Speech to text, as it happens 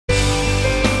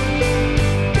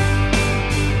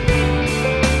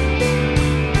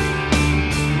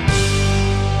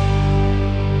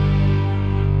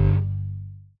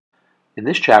In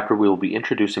this chapter, we will be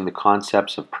introducing the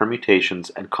concepts of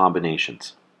permutations and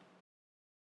combinations.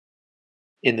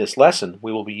 In this lesson,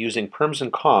 we will be using perms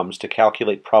and coms to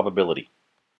calculate probability.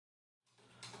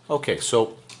 Okay,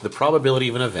 so the probability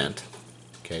of an event,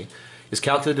 is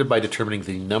calculated by determining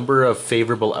the number of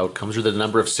favorable outcomes or the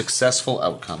number of successful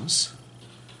outcomes.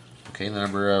 The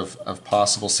number of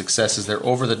possible successes there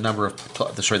over the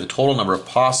the total number of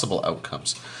possible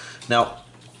outcomes. Now,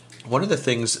 one of the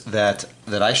things that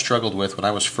I struggled with when I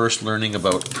was first learning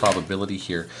about probability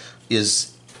here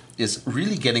is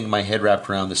really getting my head wrapped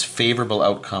around this favorable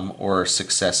outcome or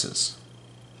successes.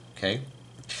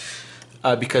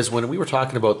 Because when we were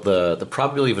talking about the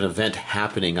probability of an event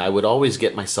happening, I would always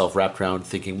get myself wrapped around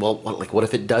thinking, well, what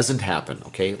if it doesn't happen?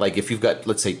 Like if you've got,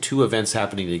 let's say, two events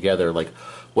happening together, like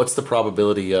what's the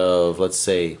probability of, let's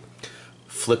say,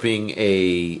 flipping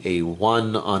a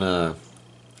 1 on a,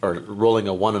 or rolling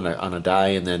a 1 on a die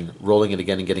and then rolling it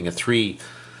again and getting a 3?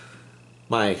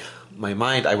 My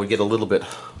mind, I would get a little bit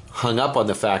hung up on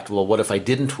the fact, well, what if I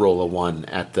didn't roll a 1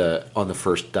 on the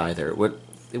first die there? When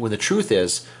the truth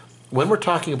is, when we're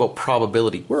talking about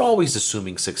probability, we're always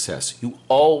assuming success. You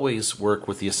always work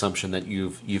with the assumption that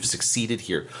you've succeeded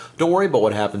here. Don't worry about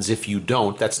what happens if you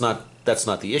don't. That's not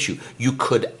the issue. You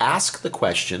could ask the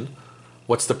question,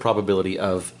 what's the probability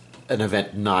of an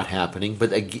event not happening?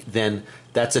 But then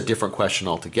that's a different question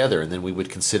altogether, and then we would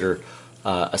consider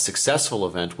a successful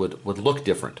event would look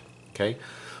different.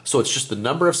 So it's just the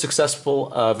number of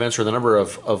successful events, or the number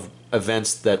of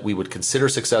events that we would consider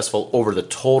successful over the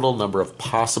total number of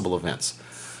possible events.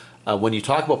 When you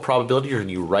talk about probability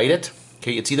and you write it,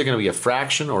 it's either going to be a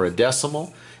fraction or a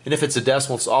decimal. And if it's a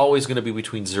decimal, it's always going to be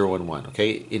between 0 and 1. And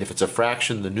if it's a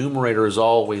fraction, the numerator is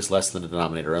always less than the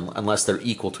denominator, unless they're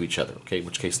equal to each other. In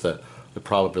which case the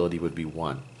probability would be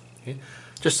 1.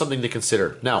 Just something to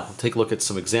consider. Now, we'll take a look at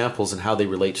some examples and how they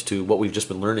relate to what we've just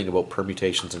been learning about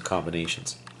permutations and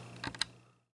combinations.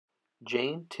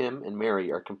 Jane, Tim, and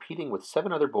Mary are competing with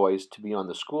 7 other boys to be on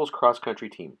the school's cross-country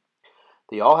team.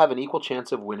 They all have an equal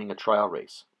chance of winning a trial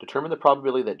race. Determine the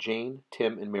probability that Jane,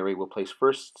 Tim, and Mary will place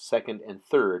first, second, and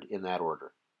third in that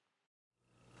order.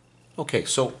 Okay,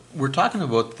 so we're talking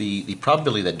about the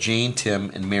probability that Jane, Tim,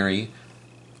 and Mary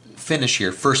finish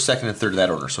here first, second, and third in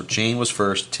that order. So Jane was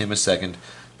first, Tim is second,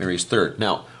 Mary is third.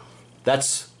 Now,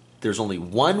 there's only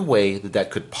one way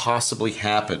that could possibly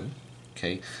happen.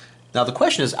 Now the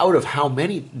question is, out of how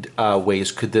many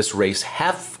ways could this race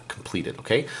have completed?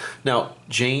 Now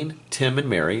Jane, Tim, and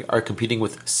Mary are competing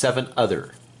with 7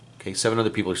 other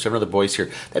people, or 7 other boys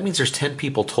here. That means there's 10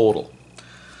 people total.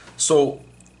 So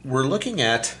we're looking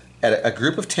at a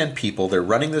group of 10 people. They're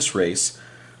running this race.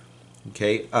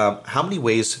 How many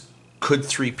ways could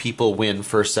 3 people win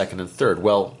first, second, and third?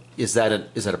 Well, is that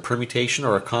a permutation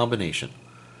or a combination?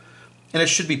 And it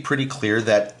should be pretty clear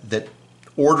that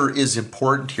order is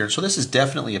important here. So this is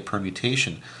definitely a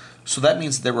permutation. So that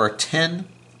means there are 10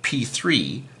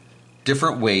 P3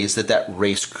 different ways that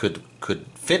race could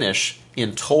finish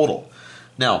in total.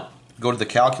 Now, go to the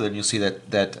calculator and you'll see that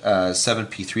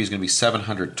 7P3 is going to be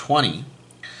 720.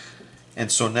 And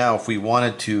so now if we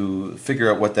wanted to figure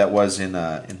out what that was in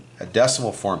a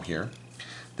decimal form here,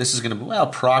 this is going to be, well,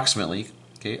 approximately,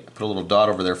 I put a little dot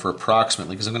over there for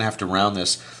approximately, because I'm going to have to round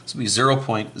this. This will be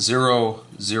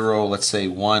 0.00, let's say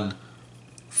 14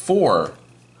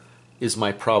 is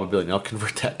my probability. Now I'll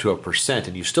convert that to a percent,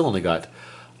 and you still only got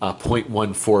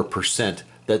 0.14%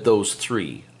 that those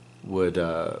 3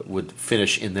 would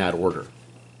finish in that order.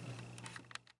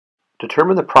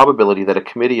 Determine the probability that a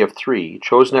committee of 3,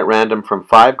 chosen at random from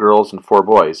 5 girls and 4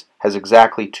 boys, has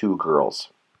exactly 2 girls.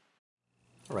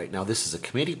 All right, now this is a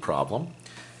committee problem.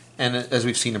 And as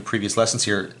we've seen in previous lessons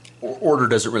here, order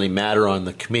doesn't really matter on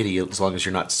the committee as long as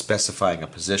you're not specifying a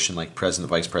position like president,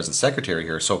 vice president, secretary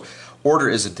here. So order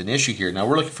isn't an issue here. Now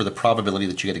we're looking for the probability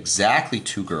that you get exactly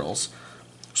 2 girls.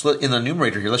 So in the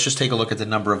numerator here, let's just take a look at the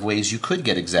number of ways you could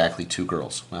get exactly 2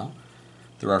 girls. Well,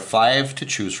 there are 5 to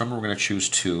choose from. We're going to choose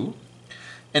 2.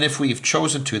 And if we've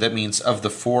chosen 2, that means of the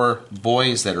 4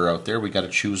 boys that are out there, we've got to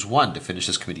choose 1 to finish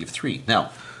this committee of 3. Now,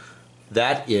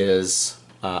 that is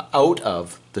out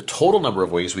of the total number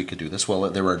of ways we could do this. Well,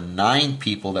 there are 9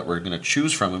 people that we're going to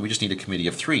choose from, and we just need a committee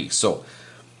of 3. So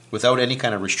without any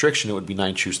kind of restriction, it would be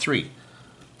 9 choose 3.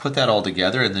 Put that all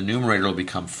together, and the numerator will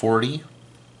become 40,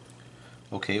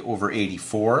 over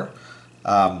 84.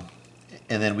 And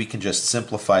then we can just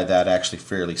simplify that actually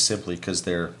fairly simply, because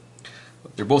they're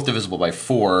both divisible by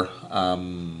 4.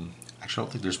 Actually, I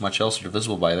don't think there's much else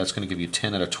divisible by. That's going to give you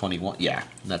 10 out of 21. Yeah,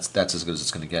 that's as good as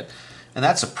it's going to get. And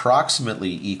that's approximately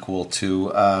equal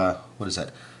to, what is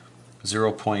that?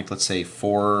 0. Let's say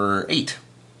 48.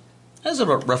 There's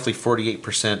about roughly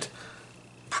 48%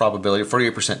 probability,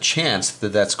 48% chance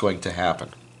that that's going to happen.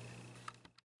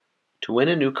 To win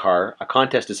a new car, a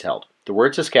contest is held. The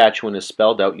word Saskatchewan is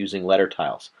spelled out using letter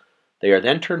tiles. They are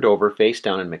then turned over, face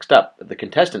down, and mixed up. The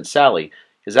contestant, Sally,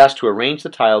 is asked to arrange the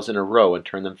tiles in a row and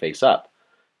turn them face up.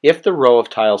 If the row of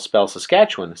tiles spells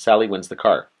Saskatchewan, Sally wins the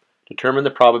car. Determine the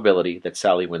probability that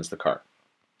Sally wins the car.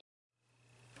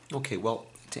 Okay, well,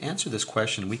 to answer this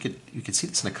question, you could see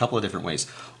this in a couple of different ways.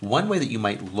 One way that you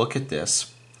might look at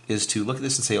this is to look at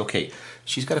this and say, okay,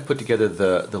 she's got to put together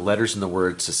the letters in the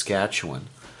word Saskatchewan.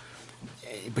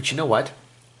 But you know what?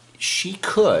 She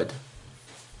could,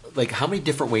 like, how many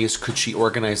different ways could she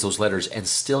organize those letters and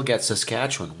still get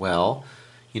Saskatchewan? Well,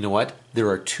 you know what? There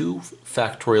are 2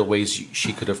 factorial ways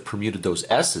she could have permuted those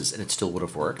S's and it still would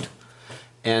have worked.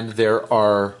 And there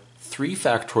are 3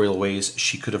 factorial ways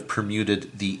she could have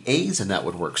permuted the A's and that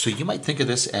would work. So you might think of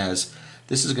this as,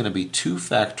 this is going to be 2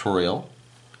 factorial,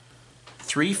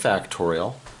 3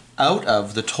 factorial, out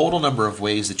of the total number of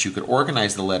ways that you could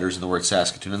organize the letters in the word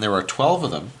Saskatoon, and there are 12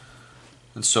 of them,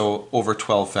 and so over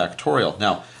 12 factorial.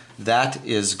 Now, that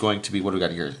is going to be, what do we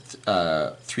got here?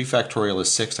 3 factorial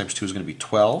is 6 times 2 is going to be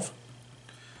 12.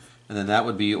 And then that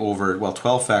would be over, well,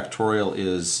 12 factorial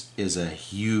is a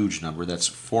huge number. That's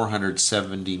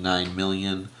 479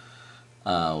 million,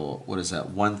 what is that,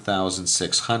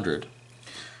 1,600.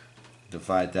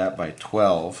 Divide that by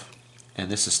 12. And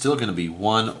this is still going to be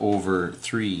 1 over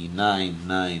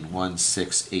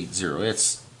 3991680.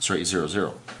 It's, sorry,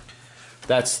 00.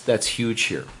 That's huge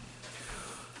here.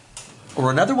 Or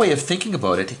another way of thinking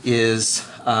about it is,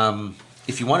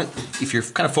 if you're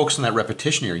kind of focused on that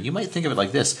repetition here, you might think of it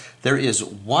like this. There is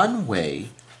one way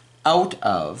out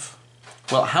of,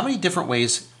 well, how many different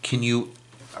ways can you,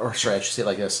 or sorry, I should say it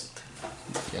like this,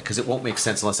 yeah, because it won't make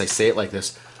sense unless I say it like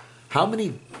this. How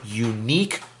many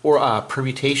unique or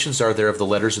permutations are there of the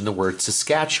letters in the word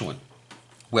Saskatchewan?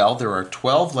 Well, there are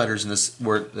 12 letters in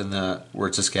the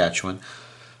word Saskatchewan,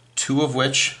 2 of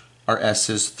which are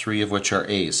S's, 3 of which are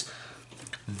A's.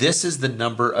 This is the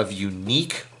number of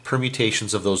unique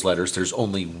permutations of those letters. There's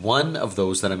only 1 of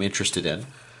those that I'm interested in.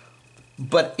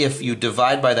 But if you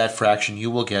divide by that fraction,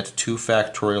 you will get 2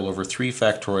 factorial over 3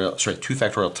 factorial, sorry, 2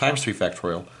 factorial times 3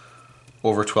 factorial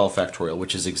over 12 factorial,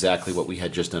 which is exactly what we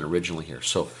had just done originally here.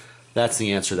 So that's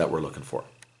the answer that we're looking for.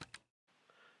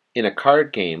 In a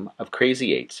card game of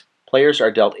Crazy Eights, players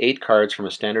are dealt 8 cards from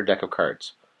a standard deck of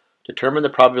cards. Determine the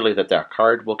probability that that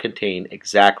card will contain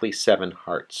exactly 7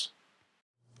 hearts.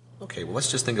 Okay, well, let's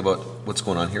just think about what's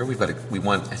going on here. We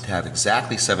want to have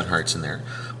exactly 7 hearts in there.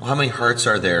 Well, how many hearts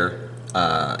are there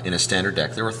in a standard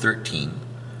deck? There were 13.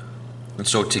 And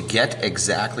so to get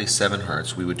exactly 7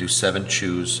 hearts, we would do 13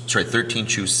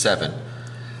 choose 7.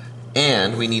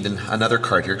 And we need another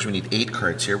card here because we need 8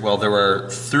 cards here. Well, there are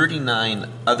 39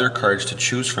 other cards to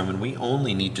choose from, and we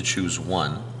only need to choose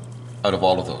 1 out of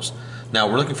all of those. Now,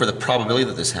 we're looking for the probability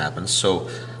that this happens. So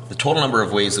the total number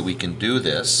of ways that we can do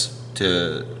this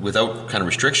without kind of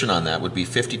restriction on that would be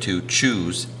 52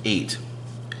 choose 8.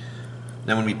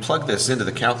 Now, when we plug this into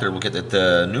the calculator, we'll get that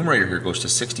the numerator here goes to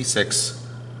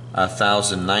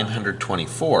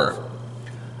 66,924.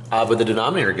 But the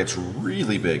denominator gets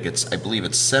really big. I believe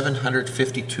it's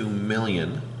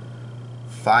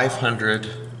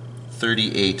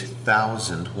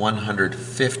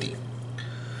 752,538,150.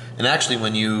 And actually,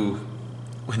 when you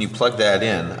plug that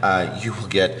in, you will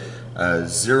get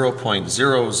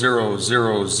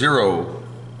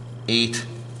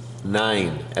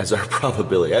 0.00089 as our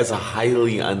probability. That's a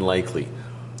highly unlikely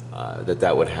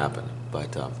that would happen.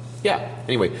 But yeah,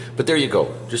 anyway, but there you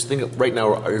go. Just think right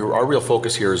now, our real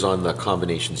focus here is on the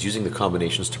combinations, using the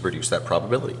combinations to produce that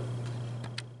probability.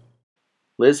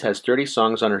 Liz has 30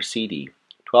 songs on her CD.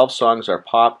 12 songs are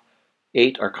pop,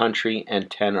 8 are country,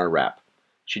 and 10 are rap.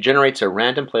 She generates a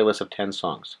random playlist of 10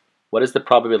 songs. What is the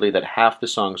probability that half the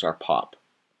songs are pop?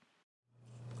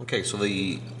 Okay, so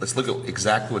let's look at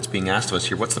exactly what's being asked of us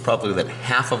here. What's the probability that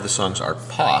half of the songs are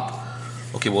pop?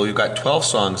 Okay, well, we've got 12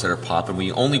 songs that are pop, and we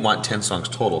only want 10 songs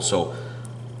total. So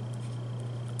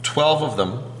 5 of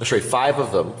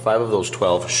those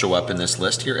 12 show up in this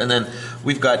list here. And then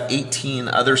we've got 18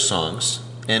 other songs,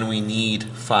 and we need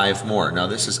 5 more. Now,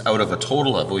 this is out of a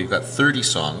total of, we've got 30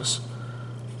 songs.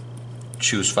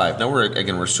 Choose 5. Now,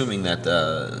 we're assuming that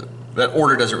that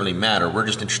order doesn't really matter. We're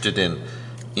just interested in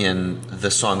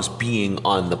the songs being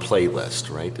on the playlist,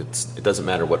 right? It doesn't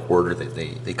matter what order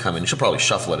they come in. You should probably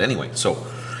shuffle it anyway. So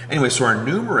our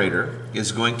numerator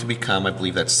is going to become, I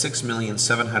believe that's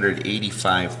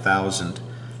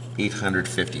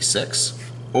 6,785,856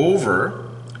 over,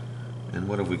 and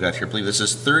what have we got here? I believe this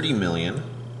is 30,000,000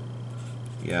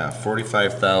 Yeah,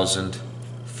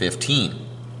 45,015.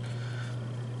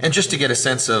 And just to get a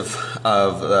sense of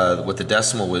what the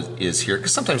decimal is here,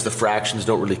 because sometimes the fractions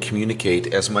don't really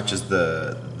communicate as much as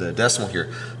the decimal here.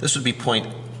 This would be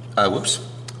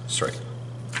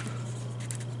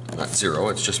not 0,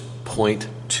 it's just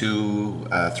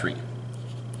 0.23,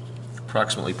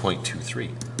 approximately 0.23.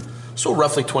 So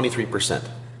roughly 23%.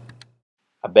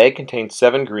 A bag contains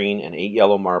 7 green and 8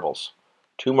 yellow marbles.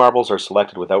 2 marbles are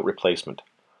selected without replacement.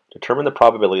 Determine the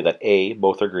probability that A,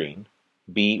 both are green,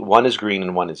 B, one is green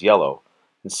and one is yellow,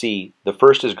 and C, the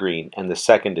first is green and the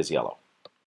second is yellow.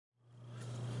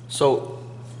 So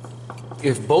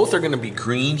if both are going to be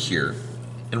green here,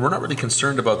 and we're not really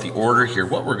concerned about the order here,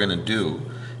 what we're going to do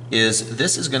is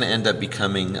this is going to end up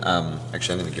becoming,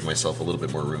 actually I'm going to give myself a little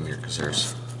bit more room here because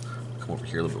there's, come over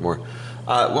here a little bit more.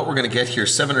 What we're going to get here,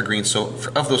 7 are green, so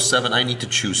of those 7 I need to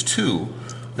choose 2.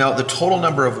 Now the total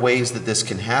number of ways that this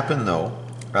can happen though,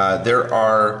 there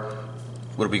are,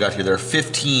 what have we got here? There are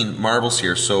 15 marbles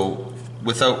here, so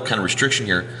without kind of restriction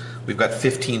here, we've got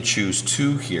 15 choose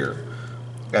 2 here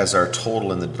as our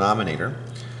total in the denominator.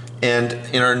 And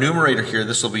in our numerator here,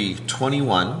 this will be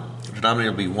 21, the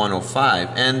denominator will be 105,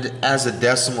 and as a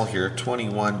decimal here,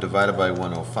 21 divided by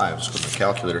 105, just go to my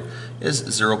calculator, is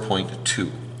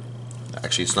 0.2.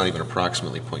 Actually, it's not even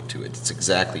approximately 0.2, it's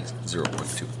exactly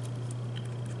 0.2.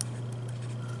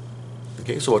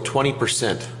 Okay, so a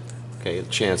 20%, okay,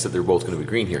 chance that they're both going to be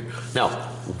green here. Now,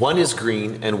 one is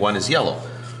green and one is yellow.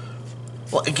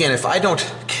 Well, again, if I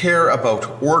don't care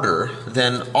about order,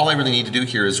 then all I really need to do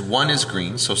here is 1 is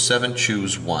green, so 7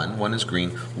 choose 1, 1 is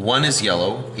green, 1 is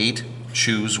yellow, 8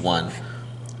 choose 1,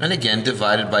 and again,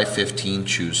 divided by 15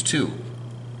 choose 2.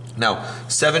 Now,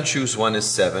 7 choose 1 is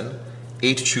 7,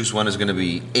 8 choose 1 is going to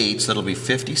be 8, so that'll be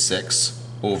 56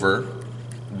 over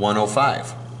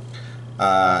 105.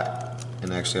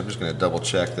 And actually, I'm just going to double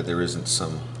check that there isn't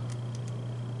some...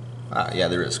 yeah,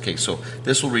 there is. Okay, so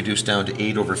this will reduce down to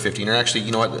 8 over 15. Or actually,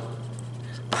 you know what?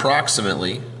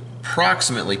 Approximately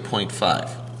 0.5.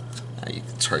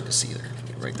 It's hard to see there. Let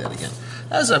me write that again.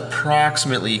 That is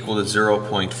approximately equal to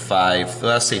 0.5,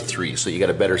 let's say 3, so you got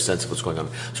a better sense of what's going on.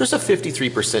 So there's a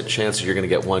 53% chance that you're going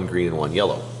to get one green and one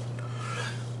yellow.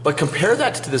 But compare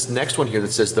that to this next one here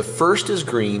that says the first is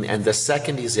green and the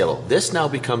second is yellow. This now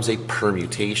becomes a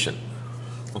permutation.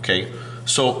 Okay,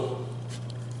 so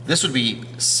this would be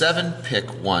 7 pick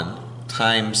 1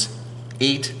 times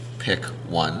 8 pick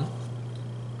 1.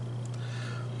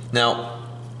 Now,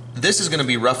 this is going to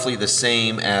be roughly the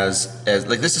same as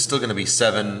like this is still going to be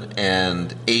 7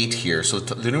 and 8 here, so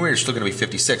the numerator is still going to be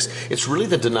 56. It's really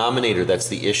the denominator that's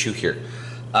the issue here.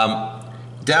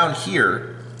 Down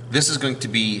here, this is going to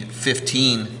be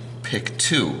 15 pick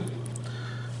 2.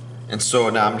 And so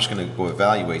now I'm just going to go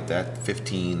evaluate that.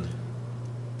 15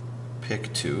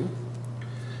 pick 2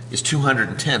 is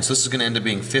 210. So this is going to end up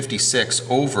being 56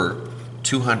 over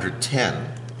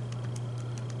 210.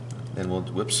 Then we'll,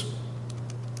 whoops.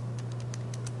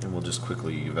 And we'll just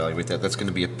quickly evaluate that. That's going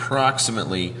to be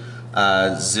approximately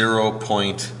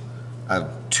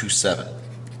 0.27.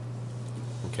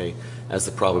 Okay, as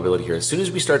the probability here. As soon as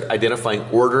we start identifying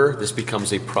order, this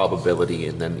becomes a probability,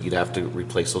 and then you'd have to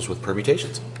replace those with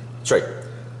permutations. That's right.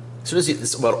 As soon as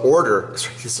it's about order,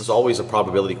 this is always a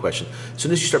probability question. As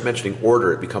soon as you start mentioning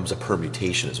order, it becomes a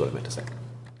permutation, is what I meant to say.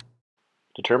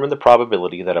 Determine the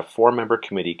probability that a 4-member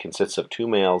committee consists of 2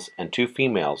 males and 2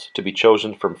 females to be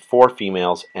chosen from 4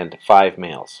 females and 5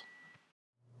 males.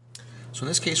 So in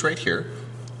this case right here,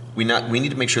 we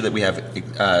need to make sure that we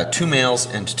have 2 males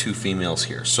and 2 females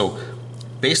here. So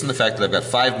based on the fact that I've got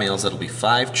 5 males, that'll be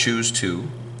 5 choose 2,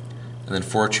 and then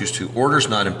 4 choose 2. Order's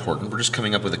not important. We're just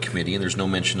coming up with a committee, and there's no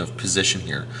mention of position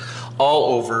here.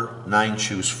 All over 9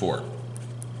 choose 4.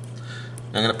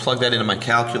 I'm going to plug that into my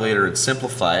calculator and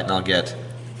simplify it, and I'll get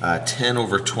 10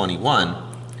 over 21,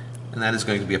 and that is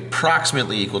going to be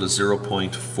approximately equal to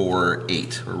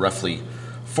 0.48, or roughly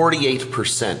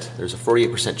 48%. There's a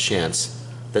 48% chance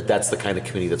that that's the kind of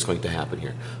committee that's going to happen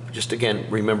here. But just again,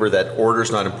 remember that order is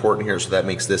not important here, so that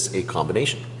makes this a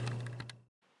combination.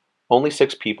 Only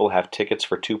 6 people have tickets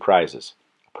for 2 prizes.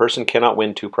 A person cannot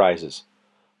win 2 prizes.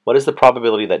 What is the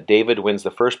probability that David wins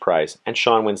the first prize and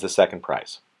Sean wins the second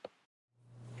prize?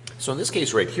 So in this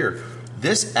case right here,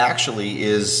 this actually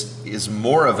is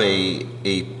more of a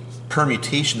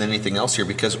permutation than anything else here,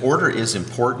 because order is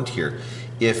important here.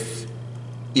 If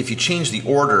you change the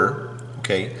order,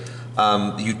 okay,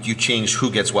 you change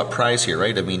who gets what prize here,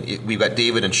 right? I mean, we've got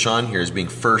David and Sean here as being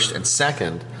first and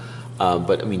second,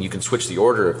 but I mean, you can switch the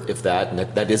order if that, and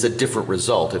that is a different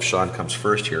result if Sean comes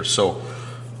first here. So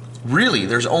really,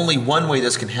 there's only one way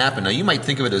this can happen. Now, you might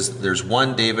think of it as there's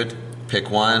 1 David pick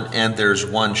one, and there's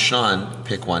 1 Sean,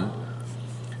 pick one.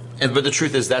 But the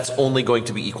truth is that's only going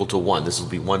to be equal to 1. This will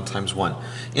be 1 times 1.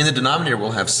 In the denominator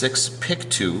we'll have 6, pick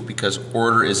 2, because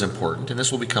order is important, and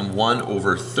this will become 1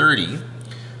 over 30.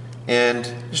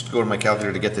 And just go to my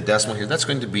calculator to get the decimal here, that's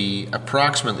going to be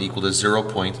approximately equal to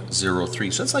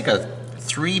 0.03. So it's like a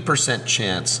 3%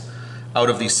 chance out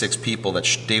of these 6 people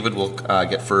that David will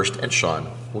get first and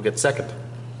Sean will get second.